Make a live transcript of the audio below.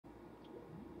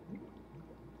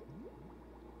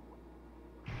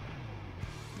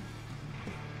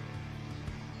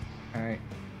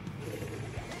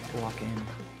lock in.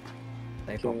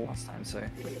 They got last time, so.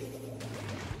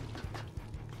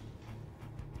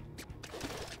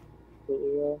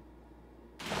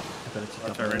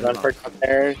 Run for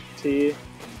there, T.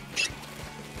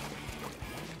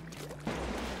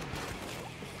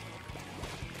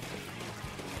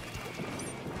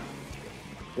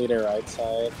 Leader right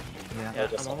side. Yeah,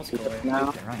 just I'm almost keep cooler. it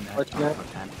now. Fortunate.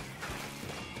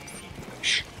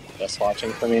 Just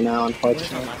watching for me now,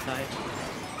 Cooler's on unfortunately. left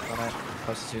side. Got it.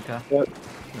 Close to Zuka. Yep.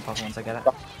 Gonna pop it once I get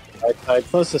it. Right side,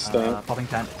 close to stand. Popping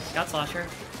tent. Got slasher.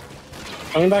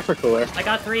 Coming back for cooler. I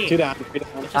got 3. 2 down, 3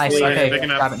 down. Just Nice, leave. okay,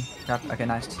 Picking up. grab it. Grab. Okay,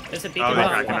 nice. There's a beacon they're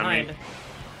left cracking on me. behind.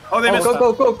 Oh, they Oh, missed. go.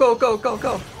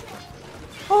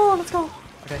 Oh, let's go.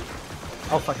 Okay.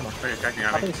 Oh, fuck him off. Okay, cracking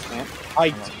on me. Popping stamp.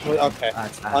 Okay.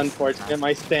 That's Unfortunate,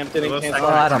 my stamp didn't Little cancel. Oh,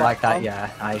 I don't out. like that, yeah.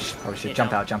 I probably should You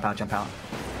jump don't. out.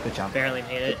 Good jump. Barely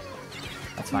made it.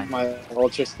 That's fine. My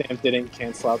ultra stamp didn't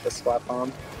cancel out the squat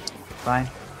bomb. Fine.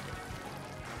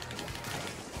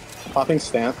 Popping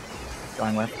stamp.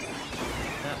 Going with.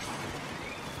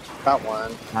 Got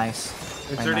one. Nice.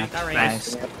 It's Very dirty. nice. That range.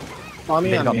 Nice.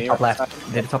 Mommy They on got me. me top right left.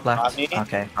 side. They did top left. Got me.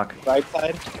 Okay, fuck. Right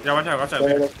side. Yeah, watch out,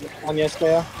 There, baby. on yes, Bea.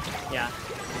 Yeah.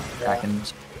 Kraken.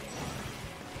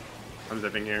 I'm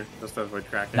zipping here, just to avoid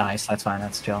cracking. Nice, that's fine.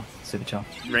 That's chill. Super chill.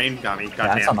 Rain got me, Yeah, it's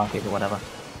goddamn. unlucky, but whatever.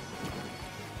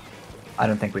 I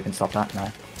don't think we can stop that,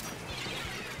 no.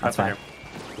 That's fine. okay.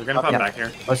 We're gonna pop Yeah. back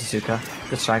here. Close to Suka.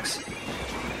 Good strikes.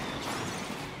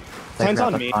 They Ten's grab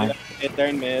on it, me. fine. They're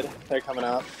in mid. They're coming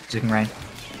up. Zuking rain.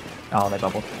 Oh, they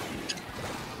bubbled.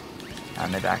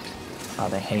 And they backed. Oh,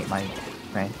 they hate my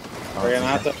rain. Oh, We're gonna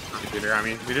have to. Leader on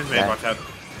me. We just made, Yeah. watch out.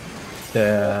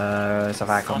 The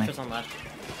Savak on me. Slasher's on left.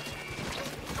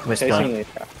 We're Chasing split. lead.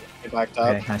 They backed up.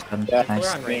 Okay, nice button. Yeah. Nice. We're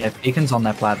on range. If Beacon's on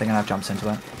their plat, they're gonna have jumps into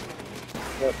it.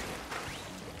 Yep.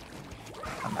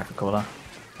 I'm back for cooler.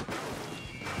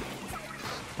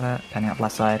 Penny up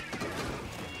left side.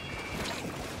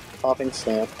 Popping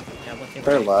stamp. Yeah, looking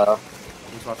They're right. low.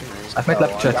 He's watching me. I've made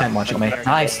left to a 10 one shot me. Better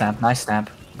Nice get stamp, nice stamp.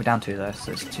 We're down 2 though,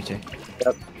 so it's 2-2.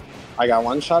 I got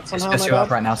one shot somehow. Just my you up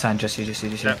bad. right now, Sam. Just you.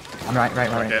 Yep. I'm right.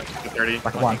 Okay, the 30.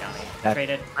 Back at One 1. got me. Dead.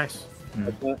 Traded. Nice.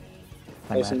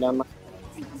 Chasing down my.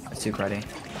 Super ready.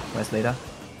 Where's leader?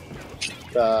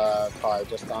 Probably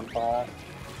just on fire.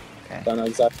 Okay. Don't know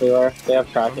exactly where. They have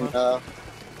Kraken though.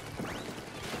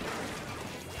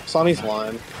 Swami's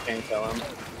one. Can't kill him.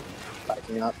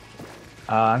 Backing up.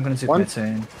 I'm gonna super One. mid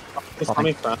soon. He's Popping.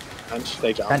 coming front. Bench.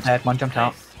 They Vent jumped. dead, one jumped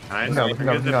out. Nice. We can go, We we can can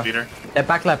go, get we can the go. leader. Yeah,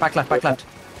 back left.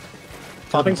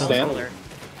 Popping Cooler. stand. Cooler.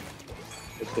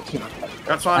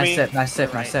 Got Swami. Nice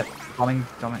sip. Right. Bombing.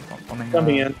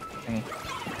 Jumping in. Thingy.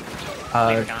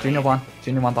 Got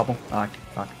Junior one bubble. Oh,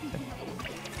 fuck.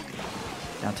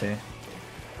 Down 2.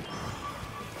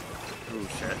 Oh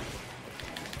shit.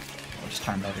 I'll just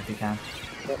try and move if you can.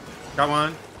 Got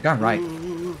one. You're going right.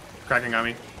 Ooh. Cracking on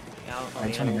me. Yeah, I'll Are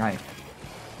you be turning in. right?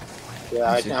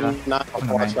 Yeah, I'm not Popping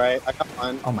watch away. right. I got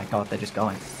one. Oh my god, they're just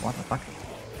going. What the fuck?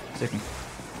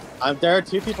 Zuking. There are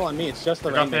 2 people on me. It's just the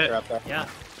I got Rainmaker hit. up there. Yeah,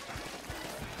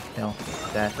 Hill.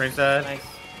 Dead. Rain's dead. nice.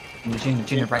 And the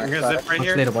junior right. I'm gonna zip right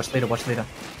here. Watch leader.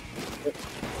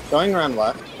 Going around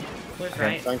left. Cooler's Okay.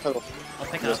 right. Going to the. I'll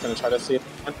pick I'm just up. gonna try to see it.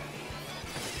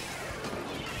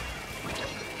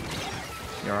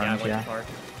 You're Yeah, orange, went yeah. far.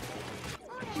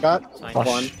 Got Fine. one.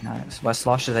 Slosh. Nice. Where's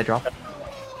Slosh? Did they drop?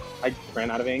 I ran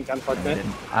out of ink. No, they Unfortunate.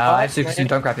 didn't. I have Zuka soon.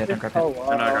 Don't grab yet. Oh,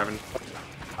 They're not wow. grabbing.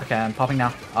 Okay, I'm popping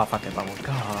now. Oh, fuck it, bubble.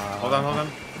 God. Hold on.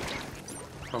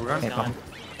 Oh, we're Okay, going. popping.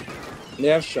 They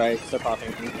have strikes. They're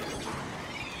popping.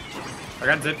 I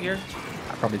got zip here.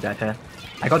 I'm probably dead here.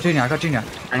 I got Junior.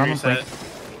 I'm Rain on reset.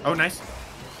 flank. Oh, nice.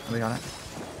 We got it.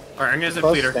 Alright, I'm gonna zip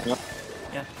Close leader. stand.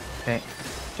 Okay.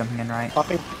 Jumping in right.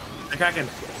 Popping. I'm cracking.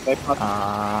 They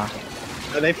popped.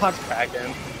 They popped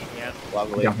Kraken. Yeah.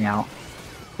 Lovely. Jumping out.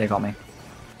 They got me.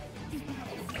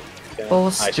 Yeah.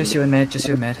 Boss, I just should you in mid.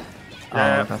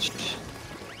 Yeah. Oh gosh.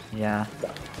 Yeah.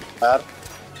 bad.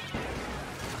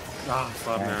 Ah,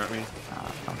 slobbing Okay. at me.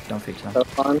 Don't feature them. So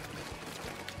fun.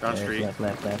 Down street.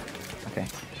 Left. Okay.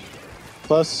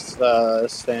 Close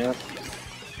stand.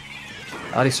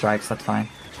 Early strikes, that's fine.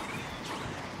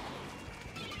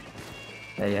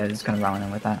 Yeah, just gonna run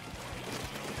in with that.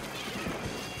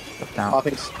 Look down.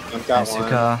 Popping stand. Got one.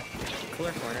 Suka.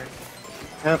 Cooler corner.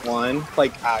 At one.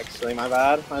 Like, actually, my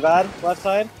bad. Left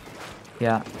side.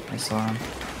 Yeah, I saw him.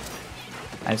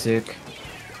 I Zook.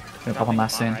 Gonna pop on Dropping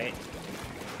last far soon. right.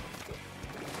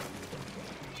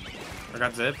 I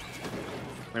got zip.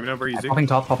 Let me know where you zoom. Popping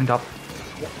top.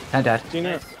 And dead.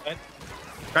 Junior.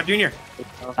 Got Junior.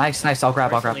 Nice. I'll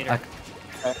grab. Where's the leader?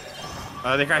 They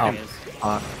Oh. cracking. He is.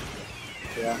 Uh,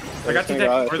 Yeah. I got the They're tech.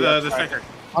 gonna Or go- the striker.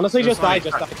 Honestly, That's just die,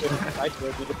 fine. just die. Just die to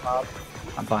it, you can pop.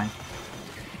 I'm fine.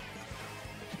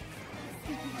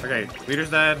 Okay,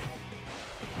 leader's dead.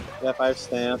 Yeah, 5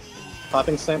 stamp.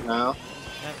 Popping stamp now.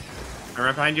 Yep. I'm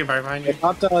right behind you, right behind They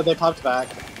you. popped back.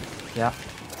 Yeah.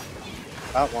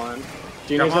 Got one.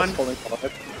 Junior's one. just holding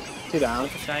forward. 2 down.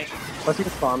 Strike. Plus you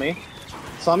can Swami.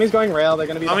 Swami's going rail, they're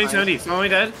gonna be Swami behind. 70. Swami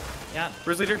dead. Yeah.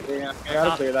 Where's leader? Yeah, I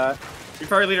gotta clear that.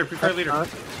 Prepare leader, prepare leader. Oh,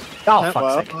 Well,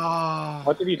 fuck's sake. Ah.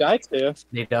 what did you die to?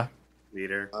 Nita.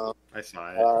 Leader. Oh. I saw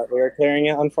it. We were clearing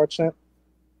it, unfortunate.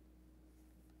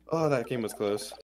 Oh, that game was close.